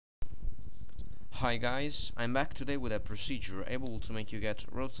Hi guys, I'm back today with a procedure able to make you get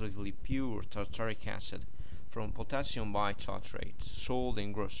relatively pure tartaric acid from potassium bitartrate sold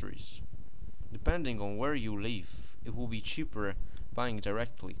in groceries. Depending on where you live, it will be cheaper buying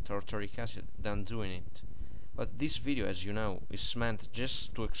directly tartaric acid than doing it. But this video, as you know, is meant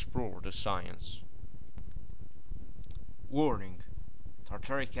just to explore the science. Warning: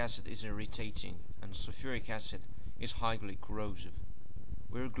 tartaric acid is irritating and sulfuric acid is highly corrosive.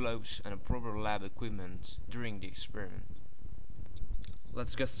 Wear gloves and proper lab equipment during the experiment.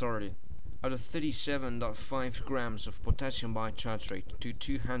 Let's get started. Add 37.5 grams of potassium bitartrate to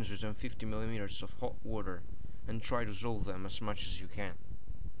 250 milliliters of hot water and try to dissolve them as much as you can.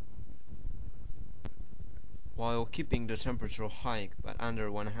 While keeping the temperature high but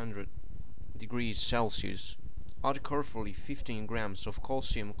under 100 degrees Celsius, add carefully 15 grams of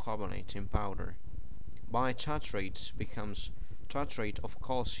calcium carbonate in powder. Bitartrate becomes tartrate of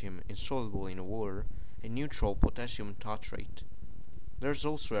calcium insoluble in water and neutral potassium tartrate. There's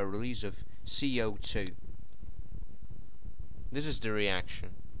also a release of CO2. This is the reaction.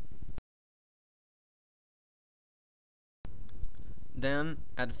 Then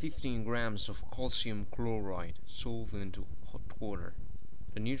add 15 grams of calcium chloride solved into hot water.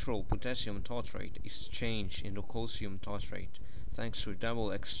 The neutral potassium tartrate is changed into calcium tartrate thanks to a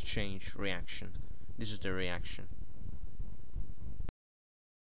double exchange reaction. This is the reaction.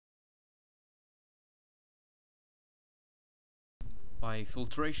 By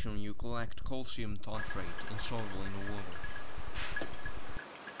filtration you collect calcium tartrate insoluble in water.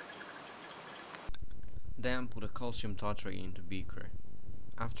 Then put a calcium tartrate into beaker.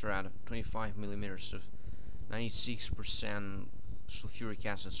 After add 25 milliliters of 96% sulfuric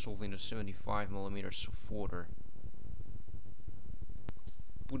acid solved into 75 milliliters of water.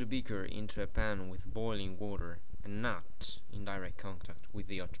 Put the beaker into a pan with boiling water and not in direct contact with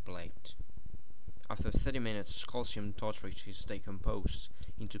the hot plate. After 30 minutes, calcium tartrate is decomposed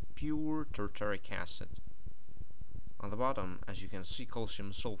into pure tartaric acid. On the bottom, as you can see,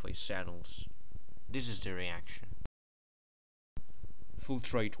 calcium sulfate settles. This is the reaction.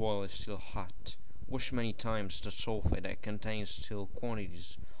 Filtrate while it's still hot. Wash many times the sulfate that contains still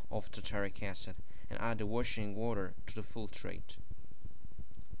quantities of tartaric acid and add the washing water to the filtrate.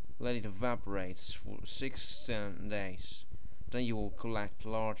 Let it evaporate for 6 to 10 days. Then you will collect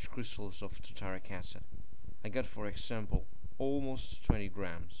large crystals of tartaric acid. I got, for example, almost 20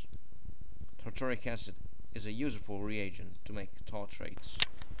 grams. Tartaric acid is a useful reagent to make tartrates.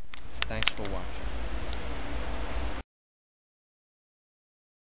 Thanks for watching.